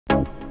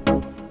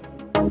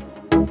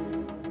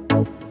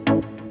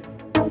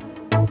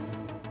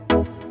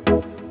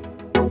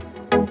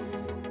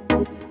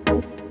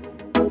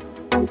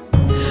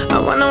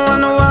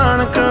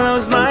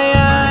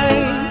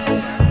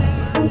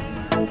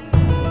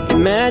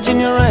Imagine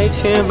you're right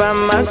here by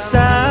my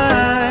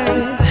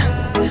side.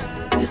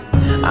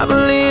 I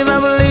believe, I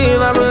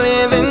believe, I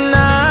believe in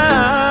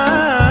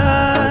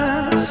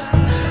us.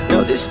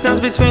 No distance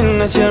between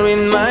us, you're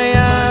in my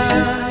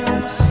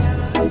arms.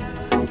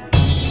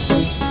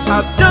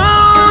 I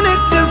don't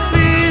need to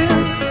feel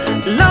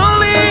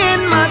lonely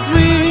in my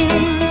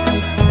dreams.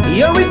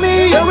 You're with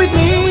me, you're with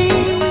me.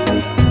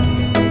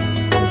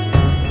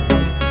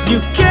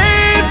 You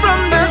came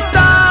from the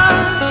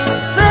stars,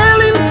 fell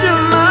into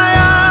my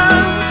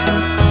arms.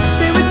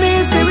 Stay with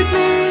me, stay with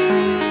me.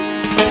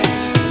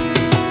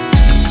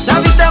 La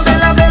vita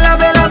bella, bella,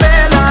 bella,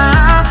 bella.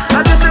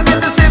 Adesso che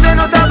tu sei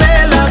venuta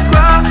bella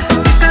qua,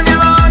 ti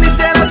sognerò ogni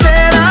sera,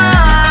 sera.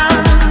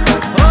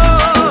 Oh,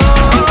 oh,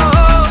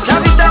 oh. La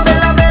vita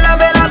bella, bella,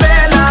 bella,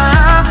 bella.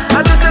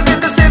 Adesso che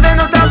tu sei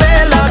venuta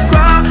bella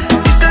qua,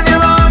 ti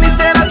sognerò ogni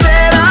sera,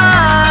 sera.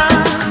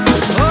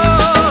 Oh, oh,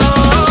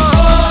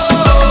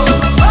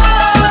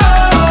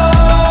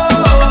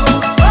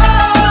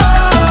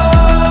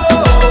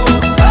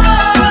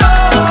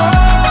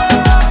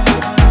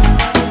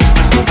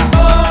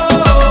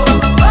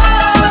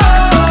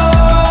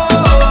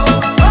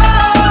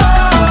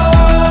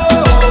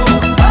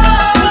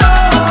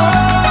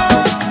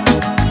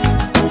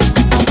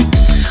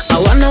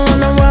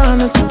 I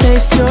wanna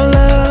taste your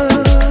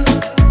love.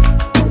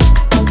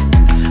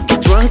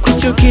 Get drunk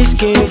with your kiss,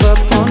 give up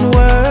on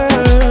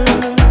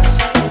words.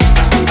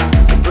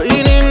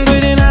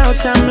 Breathing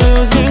out, I'm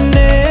losing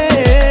it.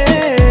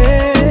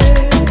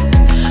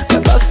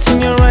 Got lost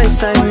in your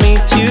eyes, I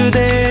meet you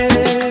there.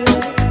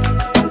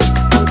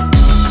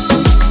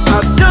 I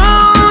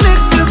don't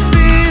need to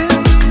feel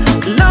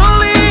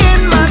lonely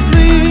in my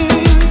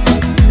dreams.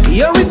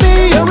 You're with me,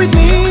 you're with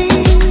me.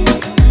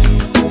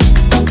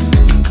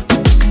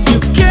 You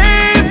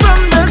came from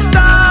the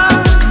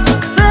stars,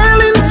 fell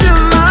into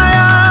my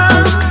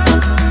arms.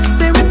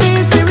 Stay with me,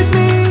 stay with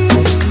me.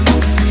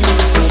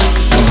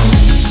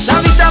 La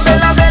vita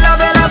bella, bella,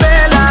 bella,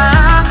 bella.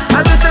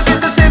 Adesso che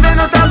tu sei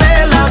venuta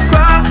bella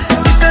qua,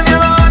 ti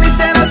sognerò ogni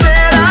sera,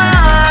 sera.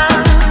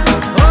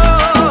 Oh,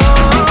 oh,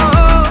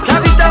 oh. La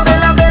vita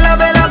bella, bella,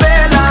 bella,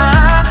 bella.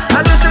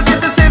 Adesso che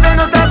tu sei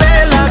venuta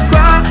bella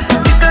qua,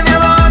 ti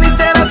sognerò ogni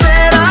sera,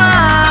 sera.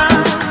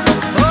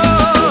 Oh,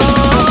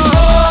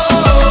 oh,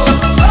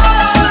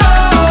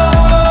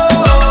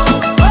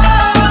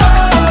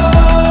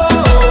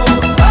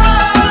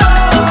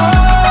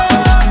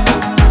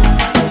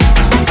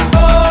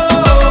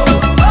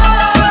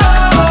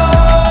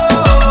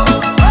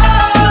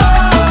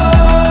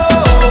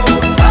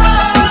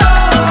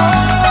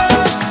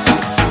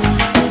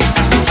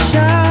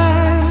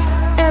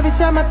 Shy, every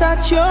time I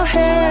touch your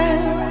hair.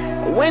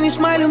 When you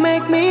smile, you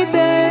make me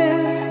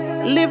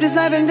there. Live this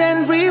life and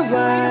then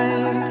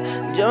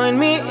rewind. Join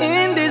me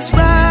in this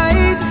ride.